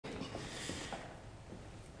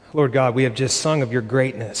Lord God, we have just sung of your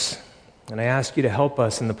greatness, and I ask you to help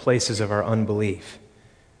us in the places of our unbelief.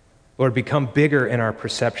 Lord, become bigger in our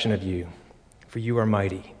perception of you, for you are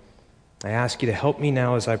mighty. I ask you to help me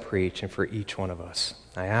now as I preach and for each one of us.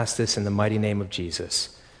 I ask this in the mighty name of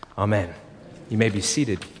Jesus. Amen. You may be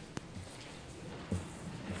seated.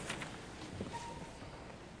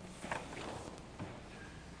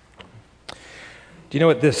 Do you know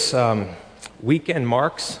what this weekend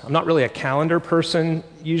marks? I'm not really a calendar person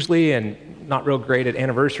usually and not real great at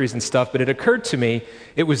anniversaries and stuff, but it occurred to me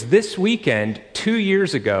it was this weekend 2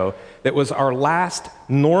 years ago that was our last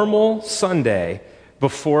normal Sunday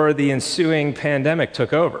before the ensuing pandemic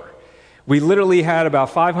took over. We literally had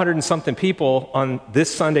about 500 and something people on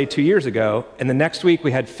this Sunday 2 years ago, and the next week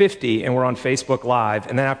we had 50 and we're on Facebook Live,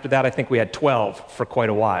 and then after that I think we had 12 for quite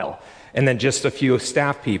a while, and then just a few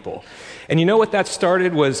staff people. And you know what that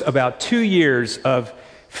started was about 2 years of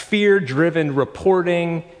fear-driven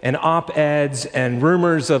reporting and op-eds and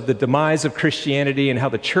rumors of the demise of Christianity and how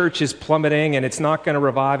the church is plummeting and it's not going to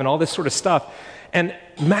revive and all this sort of stuff, and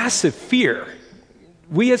massive fear.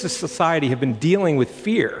 We as a society have been dealing with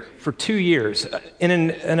fear for 2 years in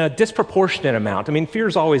a disproportionate amount. I mean, fear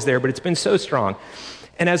is always there, but it's been so strong.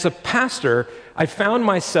 And as a pastor, I found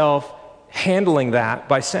myself handling that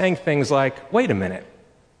by saying things like, wait a minute.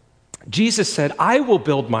 Jesus said, I will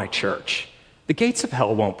build my church. The gates of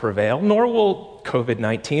hell won't prevail, nor will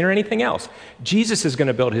COVID-19 or anything else. Jesus is going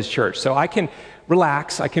to build his church. So I can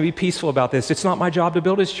relax, I can be peaceful about this. It's not my job to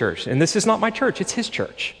build his church. And this is not my church, it's his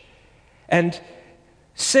church. And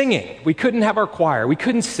singing, we couldn't have our choir, we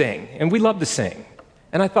couldn't sing, and we love to sing.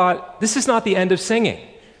 And I thought, this is not the end of singing.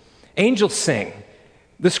 Angels sing.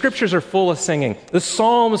 The scriptures are full of singing. The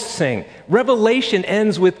Psalms sing. Revelation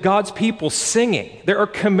ends with God's people singing. There are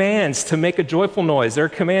commands to make a joyful noise. There are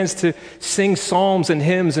commands to sing psalms and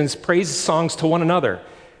hymns and praise songs to one another.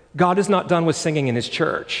 God is not done with singing in his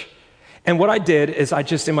church. And what I did is I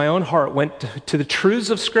just, in my own heart, went to the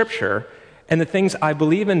truths of Scripture and the things I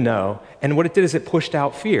believe and know, and what it did is it pushed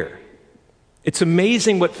out fear. It's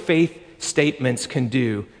amazing what faith statements can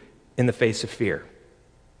do in the face of fear.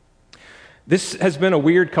 This has been a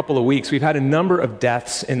weird couple of weeks. We've had a number of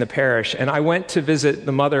deaths in the parish, and I went to visit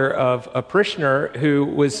the mother of a parishioner who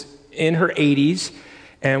was in her 80s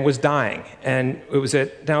and was dying, and it was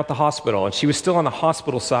down at the hospital, and she was still on the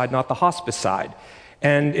hospital side, not the hospice side.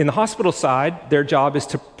 And in the hospital side, their job is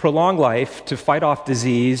to prolong life, to fight off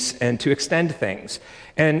disease, and to extend things.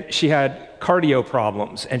 And she had cardio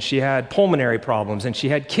problems, and she had pulmonary problems, and she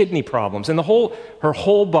had kidney problems, and her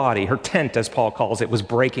whole body, her tent, as Paul calls it, was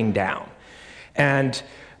breaking down. And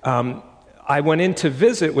I went in to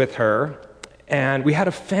visit with her, and we had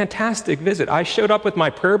a fantastic visit. I showed up with my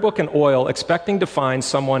prayer book and oil, expecting to find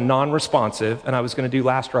someone non-responsive, and I was going to do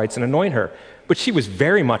last rites and anoint her. But she was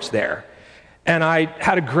very much there. And I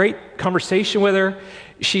had a great conversation with her.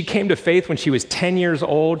 She came to faith when she was 10 years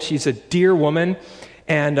old. She's a dear woman.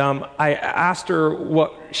 And I asked her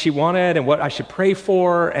what she wanted and what I should pray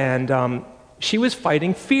for, and she was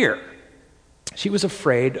fighting fear. She was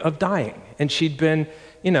afraid of dying, and she'd been,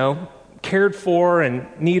 cared for, and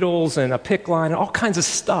needles and a PICC line and all kinds of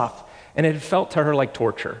stuff, and it felt to her like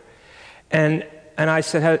torture. And I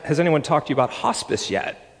said, has anyone talked to you about hospice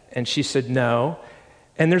yet? And she said, no.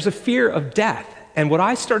 And there's a fear of death. And what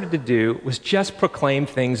I started to do was just proclaim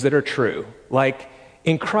things that are true, like,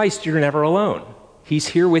 in Christ, you're never alone. He's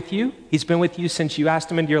here with you. He's been with you since you asked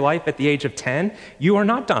him into your life at the age of 10. You are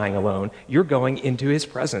not dying alone. You're going into his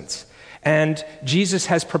presence. And Jesus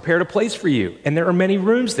has prepared a place for you, and there are many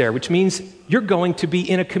rooms there, which means you're going to be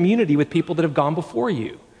in a community with people that have gone before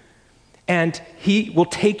you. And he will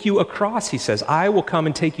take you across, he says. I will come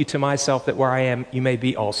and take you to myself, that where I am, you may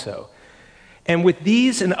be also. And with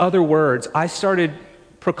these and other words, I started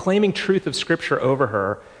proclaiming truth of Scripture over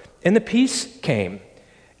her, and the peace came.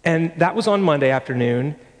 And that was on Monday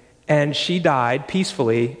afternoon, and she died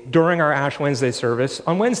peacefully during our Ash Wednesday service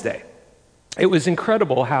on Wednesday. It was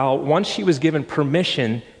incredible how once she was given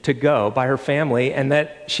permission to go by her family, and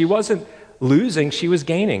that she wasn't losing, she was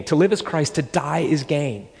gaining. To live is Christ, to die is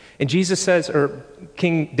gain. And Jesus says, or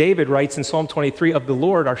King David writes in Psalm 23, of the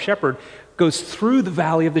Lord, our shepherd, goes through the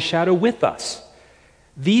valley of the shadow with us.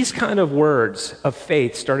 These kind of words of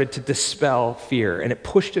faith started to dispel fear, and it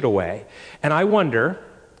pushed it away. And I wonder,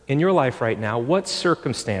 in your life right now, what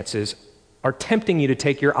circumstances are tempting you to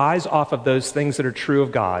take your eyes off of those things that are true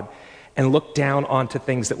of God and look down onto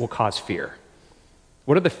things that will cause fear?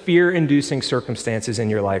 What are the fear-inducing circumstances in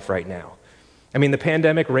your life right now? I mean, the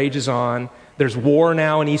pandemic rages on. There's war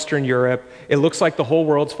now in Eastern Europe. It looks like the whole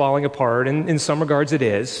world's falling apart, and in some regards it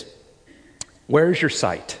is. Where is your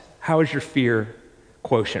sight? How is your fear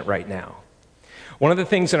quotient right now. One of the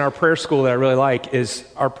things in our prayer school that I really like is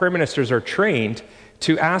our prayer ministers are trained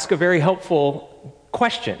to ask a very helpful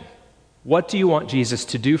question. What do you want Jesus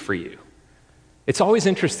to do for you? It's always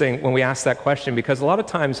interesting when we ask that question because a lot of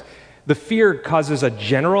times the fear causes a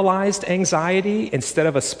generalized anxiety instead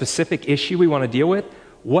of a specific issue we want to deal with.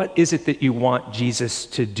 What is it that you want Jesus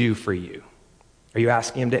to do for you? Are you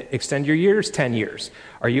asking him to extend your years 10 years?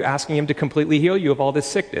 Are you asking him to completely heal you of all this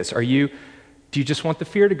sickness? Do you just want the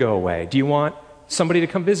fear to go away? Do you want somebody to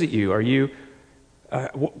come visit you?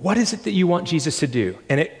 What is it that you want Jesus to do?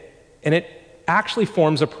 And it actually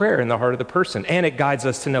forms a prayer in the heart of the person, and it guides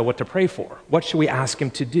us to know what to pray for. What should we ask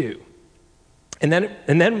him to do? And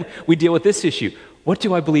then we deal with this issue. What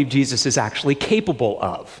do I believe Jesus is actually capable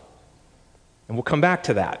of? And we'll come back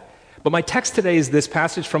to that. But my text today is this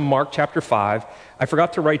passage from Mark chapter 5. I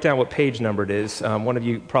forgot to write down what page number it is. One of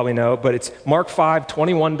you probably know, but it's Mark 5,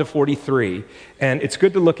 21 to 43. And it's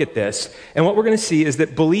good to look at this. And what we're going to see is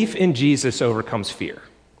that belief in Jesus overcomes fear.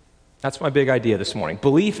 That's my big idea this morning.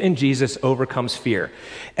 Belief in Jesus overcomes fear.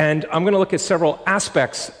 And I'm going to look at several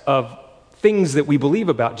aspects of things that we believe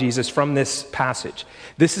about Jesus from this passage.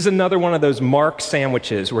 This is another one of those Mark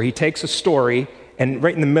sandwiches where he takes a story and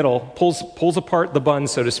right in the middle, pulls apart the bun,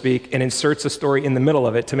 so to speak, and inserts a story in the middle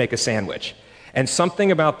of it to make a sandwich. And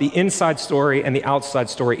something about the inside story and the outside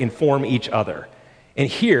story inform each other. And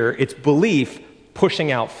here, it's belief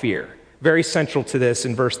pushing out fear. Very central to this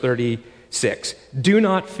in verse 36. Do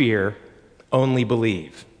not fear, only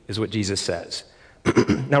believe, is what Jesus says.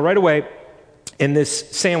 Now, right away, in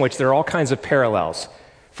this sandwich, there are all kinds of parallels.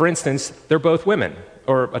 For instance, they're both women,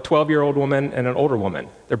 or a 12-year-old woman and an older woman.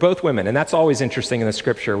 They're both women, and that's always interesting in the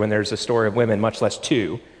scripture when there's a story of women, much less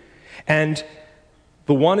two. And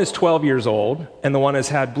the one is 12 years old, and the one has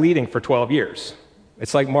had bleeding for 12 years.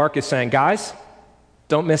 It's like Mark is saying, guys,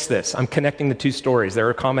 don't miss this. I'm connecting the two stories. There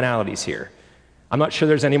are commonalities here. I'm not sure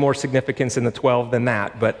there's any more significance in the 12 than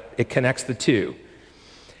that, but it connects the two.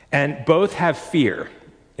 And both have fear.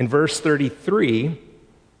 In verse 33,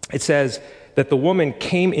 it says that the woman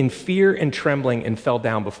came in fear and trembling and fell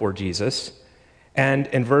down before Jesus. And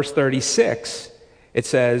in verse 36, it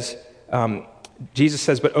says, Jesus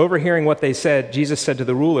says, but overhearing what they said, Jesus said to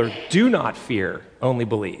the ruler, do not fear, only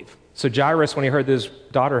believe. So Jairus, when he heard that his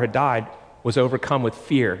daughter had died, was overcome with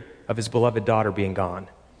fear of his beloved daughter being gone.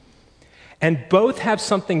 And both have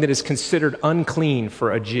something that is considered unclean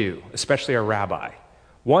for a Jew, especially a rabbi.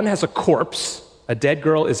 One has a corpse. A dead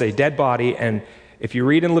girl is a dead body, and if you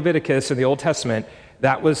read in Leviticus in the Old Testament,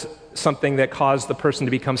 that was something that caused the person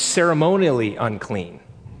to become ceremonially unclean.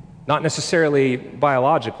 Not necessarily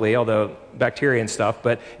biologically, although bacteria and stuff,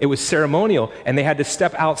 but it was ceremonial, and they had to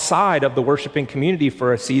step outside of the worshiping community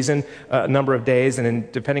for a season, a number of days, and then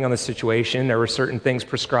depending on the situation, there were certain things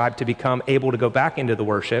prescribed to become able to go back into the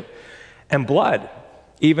worship. And blood,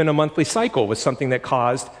 even a monthly cycle, was something that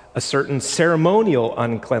caused a certain ceremonial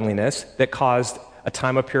uncleanliness that caused a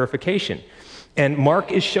time of purification. And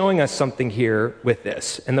Mark is showing us something here with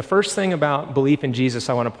this. And the first thing about belief in Jesus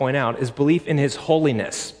I want to point out is belief in his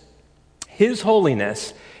holiness. His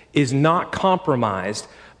holiness is not compromised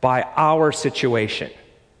by our situation.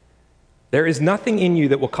 There is nothing in you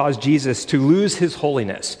that will cause Jesus to lose his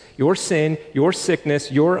holiness. Your sin, your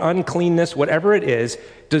sickness, your uncleanness, whatever it is,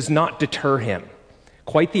 does not deter him.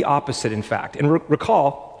 Quite the opposite, in fact. And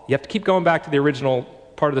recall, you have to keep going back to the original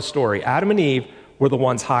part of the story. Adam and Eve were the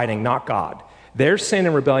ones hiding, not God. Their sin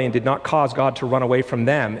and rebellion did not cause God to run away from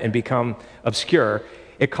them and become obscure.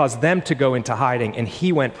 It caused them to go into hiding, and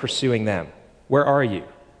he went pursuing them. Where are you?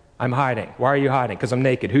 I'm hiding. Why are you hiding? Because I'm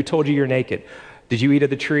naked. Who told you you're naked? Did you eat of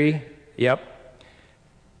the tree? Yep.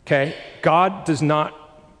 Okay. God does not,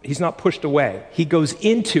 he's not pushed away. He goes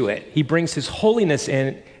into it. He brings his holiness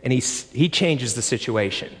in, and he changes the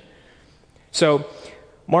situation. So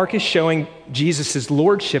Mark is showing Jesus'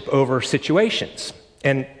 lordship over situations.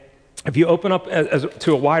 And if you open up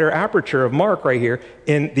to a wider aperture of Mark right here,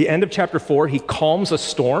 in the end of chapter 4, he calms a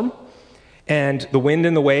storm, and the wind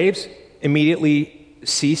and the waves immediately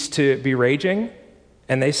cease to be raging.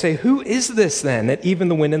 And they say, who is this then, that even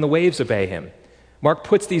the wind and the waves obey him? Mark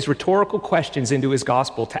puts these rhetorical questions into his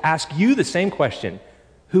gospel to ask you the same question.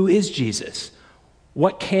 Who is Jesus?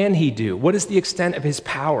 What can he do? What is the extent of his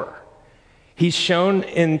power? He's shown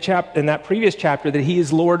in that previous chapter that he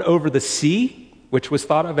is Lord over the sea, which was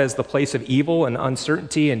thought of as the place of evil and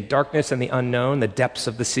uncertainty and darkness and the unknown, the depths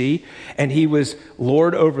of the sea. And he was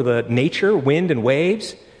Lord over the nature, wind and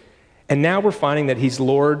waves. And now we're finding that he's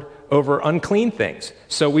Lord over unclean things.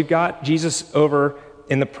 So we've got Jesus over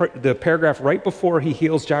in the paragraph right before he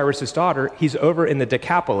heals Jairus' daughter. He's over in the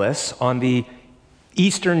Decapolis on the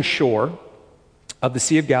eastern shore of the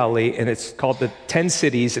Sea of Galilee, and it's called the 10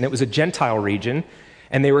 cities, and it was a Gentile region,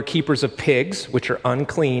 and they were keepers of pigs, which are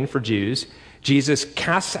unclean for Jews. Jesus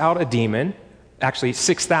casts out a demon, actually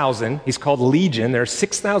 6,000. He's called Legion. There are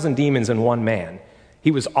 6,000 demons in one man.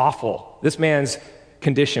 He was awful. This man's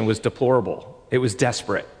condition was deplorable. It was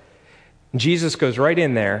desperate. And Jesus goes right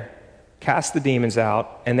in there, casts the demons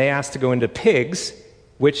out, and they ask to go into pigs,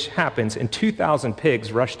 which happens, and 2,000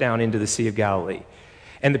 pigs rush down into the Sea of Galilee.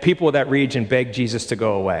 And the people of that region beg Jesus to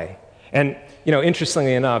go away. And,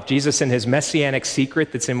 interestingly enough, Jesus, in his messianic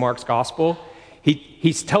secret that's in Mark's gospel,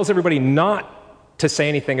 he tells everybody not to say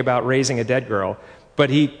anything about raising a dead girl,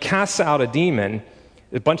 but he casts out a demon,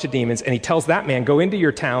 a bunch of demons, and he tells that man, go into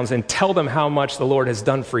your towns and tell them how much the Lord has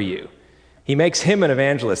done for you. He makes him an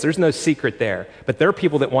evangelist. There's no secret there. But there are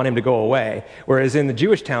people that want him to go away, whereas in the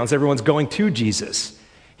Jewish towns, everyone's going to Jesus.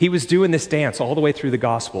 He was doing this dance all the way through the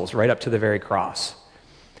Gospels, right up to the very cross.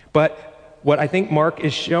 But what I think Mark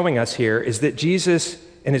is showing us here is that Jesus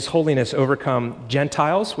in his holiness overcome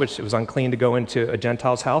Gentiles, which it was unclean to go into a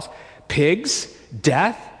Gentile's house, pigs,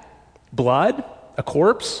 death, blood, a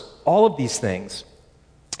corpse, all of these things.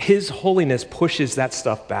 His holiness pushes that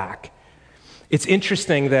stuff back. It's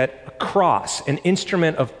interesting that a cross, an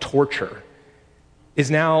instrument of torture,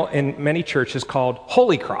 is now in many churches called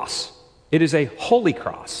Holy Cross. It is a holy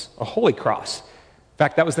cross, a holy cross. In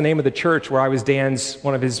fact, that was the name of the church where I was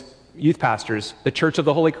one of his youth pastors, the Church of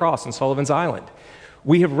the Holy Cross in Sullivan's Island.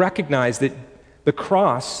 We have recognized that the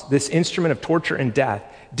cross, this instrument of torture and death,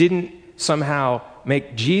 didn't somehow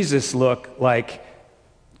make Jesus look like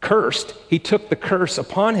cursed. He took the curse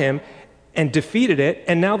upon him and defeated it,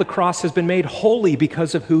 and now the cross has been made holy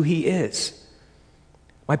because of who he is.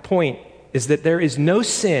 My point is that there is no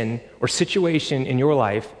sin or situation in your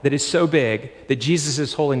life that is so big that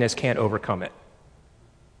Jesus' holiness can't overcome it.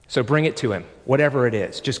 So bring it to him, whatever it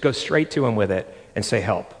is. Just go straight to him with it and say,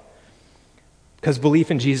 help. Because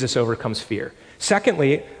belief in Jesus overcomes fear.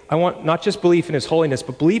 Secondly, I want not just belief in his holiness,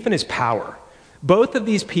 but belief in his power. Both of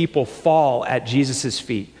these people fall at Jesus'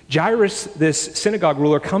 feet. Jairus, this synagogue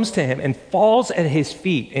ruler, comes to him and falls at his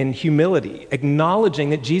feet in humility, acknowledging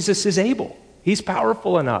that Jesus is able. He's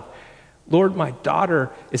powerful enough. Lord, my daughter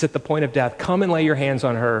is at the point of death. Come and lay your hands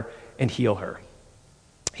on her and heal her.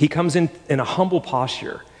 He comes in a humble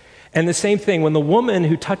posture. And the same thing, when the woman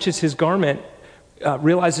who touches his garment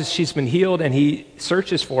realizes she's been healed and he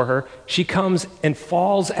searches for her, she comes and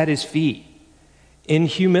falls at his feet in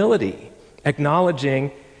humility,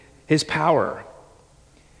 acknowledging his power.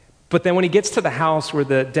 But then when he gets to the house where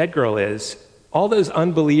the dead girl is, all those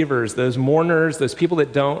unbelievers, those mourners, those people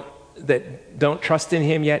that don't trust in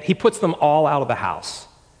him yet, he puts them all out of the house.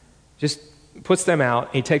 Just puts them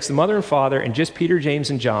out. He takes the mother and father and just Peter, James,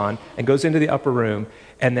 and John and goes into the upper room,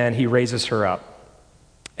 and then he raises her up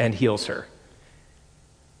and heals her.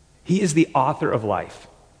 He is the author of life.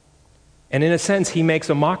 And in a sense, he makes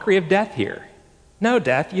a mockery of death here. No,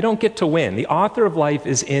 death, you don't get to win. The author of life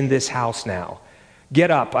is in this house now.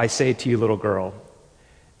 Get up, I say to you, little girl.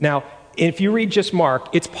 Now, if you read just Mark,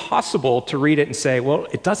 it's possible to read it and say, well,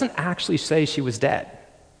 it doesn't actually say she was dead.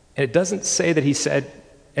 And it doesn't say that he said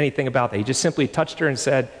anything about that. He just simply touched her and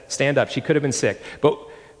said, stand up. She could have been sick. But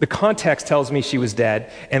the context tells me she was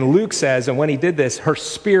dead. And Luke says, and when he did this, her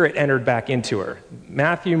spirit entered back into her.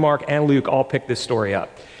 Matthew, Mark, and Luke all picked this story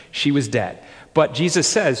up. She was dead. But Jesus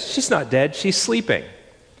says, she's not dead, she's sleeping.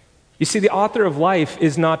 You see, the author of life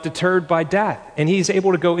is not deterred by death, and he's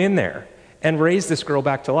able to go in there and raise this girl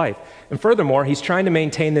back to life. And furthermore, he's trying to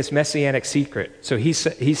maintain this messianic secret. So he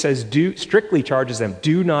says, strictly charges them,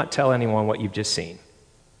 do not tell anyone what you've just seen.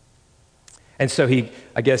 And so he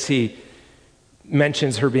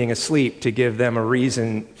mentions her being asleep to give them a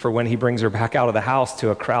reason for when he brings her back out of the house to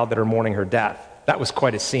a crowd that are mourning her death. That was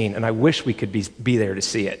quite a scene, and I wish we could be there to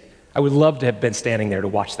see it. I would love to have been standing there to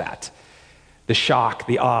watch that. The shock,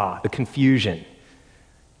 the awe, the confusion,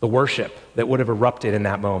 the worship that would have erupted in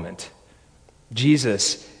that moment.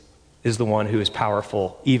 Jesus is the one who is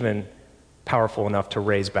powerful, even powerful enough to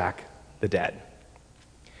raise back the dead.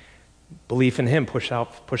 Belief in him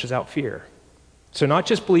pushes out fear. So not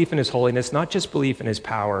just belief in his holiness, not just belief in his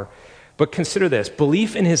power, but consider this,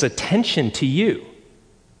 belief in his attention to you.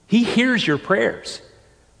 He hears your prayers.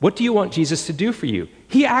 What do you want Jesus to do for you?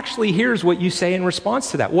 He actually hears what you say in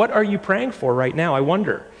response to that. What are you praying for right now? I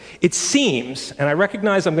wonder. It seems, and I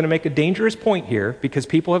recognize I'm going to make a dangerous point here because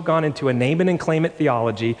people have gone into a name it and claim it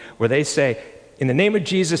theology where they say, in the name of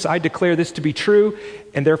Jesus, I declare this to be true,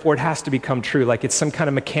 and therefore it has to become true, like it's some kind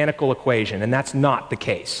of mechanical equation, and that's not the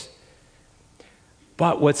case.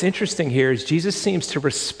 But what's interesting here is Jesus seems to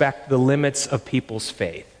respect the limits of people's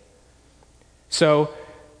faith. So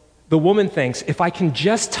the woman thinks, if I can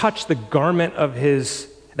just touch the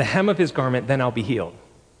hem of his garment, then I'll be healed.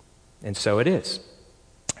 And so it is.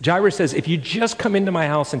 Jairus says, if you just come into my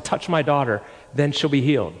house and touch my daughter, then she'll be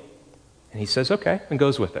healed. And he says, okay, and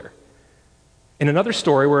goes with her. In another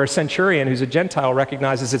story where a centurion who's a Gentile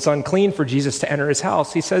recognizes it's unclean for Jesus to enter his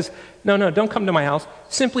house, he says, no, don't come to my house.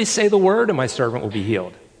 Simply say the word and my servant will be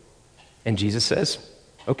healed. And Jesus says,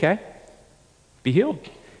 okay, be healed.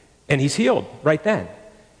 And he's healed right then.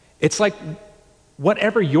 It's like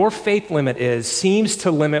whatever your faith limit is seems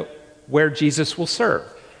to limit where Jesus will serve.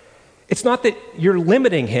 It's not that you're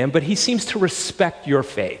limiting him, but he seems to respect your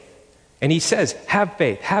faith. And he says, have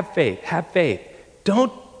faith, have faith, have faith.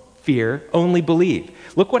 Don't fear, only believe.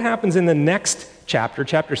 Look what happens in the next chapter,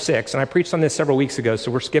 chapter 6, and I preached on this several weeks ago,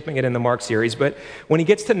 so we're skipping it in the Mark series, but when he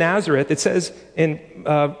gets to Nazareth, it says in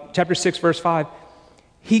chapter 6, verse 5,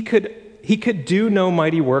 he could do no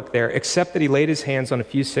mighty work there, except that he laid his hands on a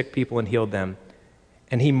few sick people and healed them,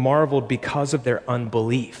 and he marveled because of their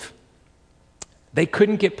unbelief. They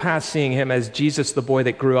couldn't get past seeing him as Jesus, the boy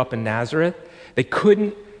that grew up in Nazareth. They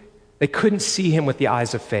couldn't see him with the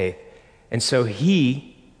eyes of faith, and so he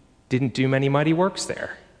didn't do many mighty works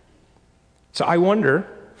there. So I wonder,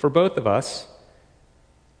 for both of us,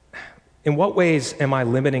 in what ways am I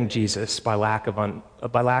limiting Jesus by lack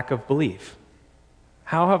of belief?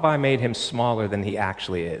 How have I made him smaller than he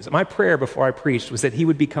actually is? My prayer before I preached was that he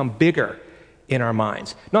would become bigger in our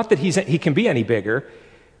minds. Not that he can be any bigger,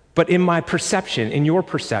 but in my perception, in your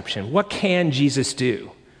perception, what can Jesus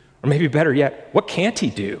do? Or maybe better yet, what can't he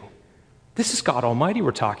do? This is God Almighty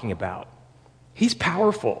we're talking about. He's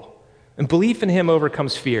powerful. And belief in him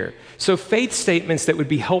overcomes fear. So faith statements that would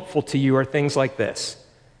be helpful to you are things like this.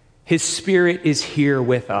 His Spirit is here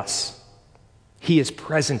with us. He is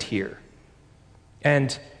present here.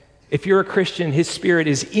 And if you're a Christian, his Spirit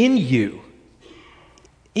is in you,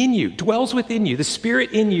 dwells within you. The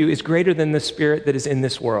Spirit in you is greater than the spirit that is in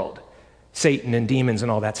this world, Satan and demons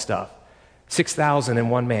and all that stuff. 6,000 in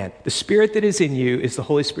one man. The Spirit that is in you is the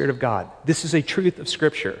Holy Spirit of God. This is a truth of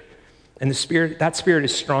Scripture. And that spirit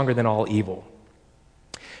is stronger than all evil.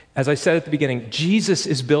 As I said at the beginning, Jesus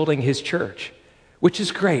is building his church, which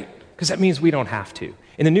is great, because that means we don't have to.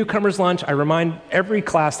 In the newcomer's lunch, I remind every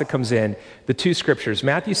class that comes in the two scriptures,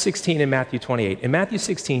 Matthew 16 and Matthew 28. In Matthew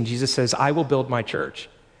 16, Jesus says, I will build my church.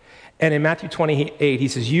 And in Matthew 28, he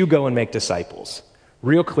says, you go and make disciples.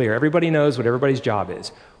 Real clear. Everybody knows what everybody's job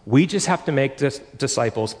is. We just have to make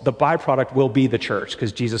disciples. The byproduct will be the church,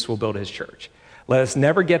 because Jesus will build his church. Let us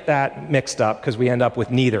never get that mixed up, because we end up with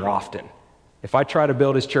neither often. If I try to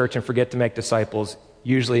build his church and forget to make disciples,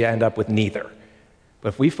 usually I end up with neither. But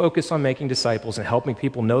if we focus on making disciples and helping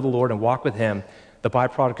people know the Lord and walk with him, the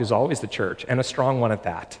byproduct is always the church, and a strong one at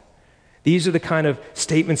that. These are the kind of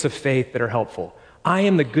statements of faith that are helpful. I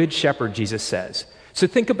am the good shepherd, Jesus says. So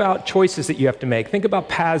think about choices that you have to make. Think about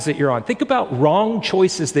paths that you're on. Think about wrong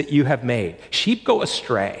choices that you have made. Sheep go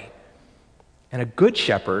astray. And a good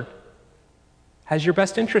shepherd has your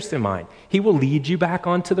best interest in mind. He will lead you back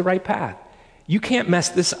onto the right path. You can't mess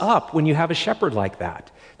this up when you have a shepherd like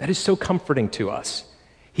that. That is so comforting to us.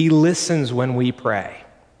 He listens when we pray.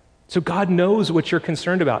 So God knows what you're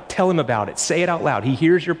concerned about. Tell him about it. Say it out loud. He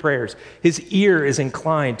hears your prayers. His ear is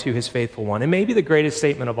inclined to his faithful one. And maybe the greatest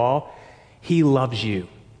statement of all, he loves you.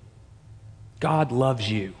 God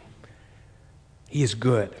loves you. He is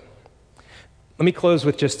good. Let me close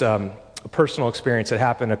with just a personal experience that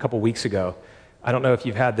happened a couple weeks ago. I don't know if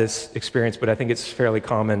you've had this experience, but I think it's fairly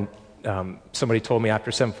common. Somebody told me after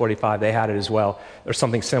 7:45 they had it as well, or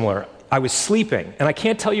something similar. I was sleeping, and I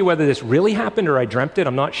can't tell you whether this really happened or I dreamt it.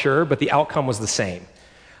 I'm not sure, but the outcome was the same.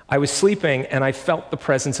 I was sleeping, and I felt the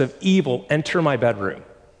presence of evil enter my bedroom,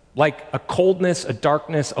 like a coldness, a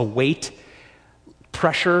darkness, a weight,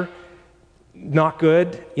 pressure, not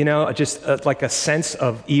good, just like a sense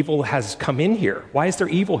of evil has come in here. Why is there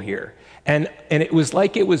evil here? And it was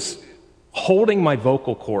like it was holding my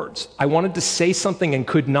vocal cords. I wanted to say something and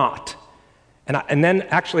could not. And then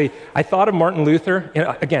actually, I thought of Martin Luther.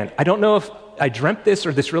 Again, I don't know if I dreamt this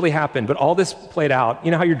or this really happened, but all this played out.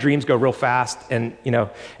 You know how your dreams go real fast? And,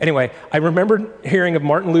 anyway, I remembered hearing of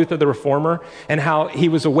Martin Luther, the reformer, and how he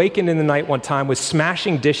was awakened in the night one time with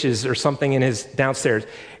smashing dishes or something in his downstairs.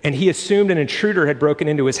 And he assumed an intruder had broken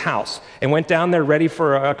into his house and went down there ready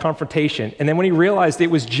for a confrontation. And then when he realized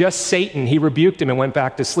it was just Satan, he rebuked him and went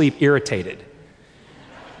back to sleep irritated.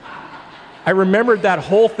 I remembered that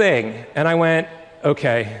whole thing, and I went,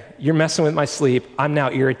 okay, you're messing with my sleep. I'm now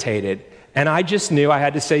irritated. And I just knew I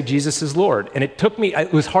had to say Jesus is Lord. And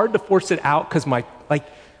it was hard to force it out because it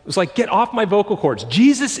was like, get off my vocal cords.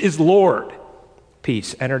 Jesus is Lord.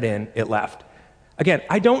 Peace entered in, it left. Again,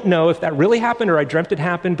 I don't know if that really happened or I dreamt it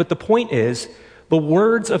happened, but the point is, the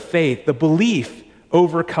words of faith, the belief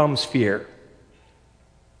overcomes fear.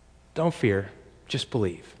 Don't fear, just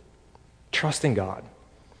believe. Trust in God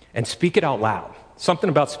and speak it out loud.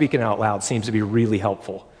 Something about speaking it out loud seems to be really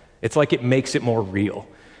helpful. It's like it makes it more real.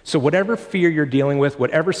 So whatever fear you're dealing with,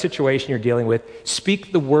 whatever situation you're dealing with,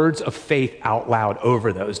 speak the words of faith out loud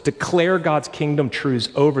over those. Declare God's kingdom truths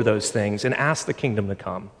over those things and ask the kingdom to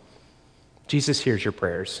come. Jesus hears your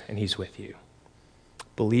prayers and he's with you.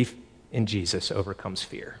 Belief in Jesus overcomes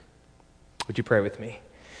fear. Would you pray with me?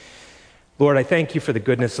 Lord, I thank you for the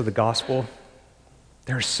goodness of the gospel.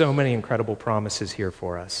 There are so many incredible promises here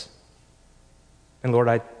for us. And Lord,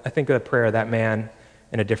 I think of the prayer of that man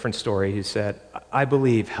in a different story who said, I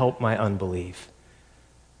believe, help my unbelief.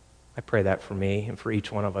 I pray that for me and for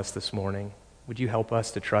each one of us this morning. Would you help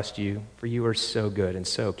us to trust you? For you are so good and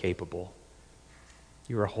so capable.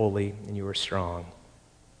 You are holy and you are strong,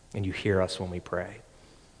 and you hear us when we pray.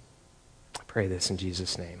 I pray this in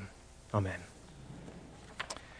Jesus' name. Amen.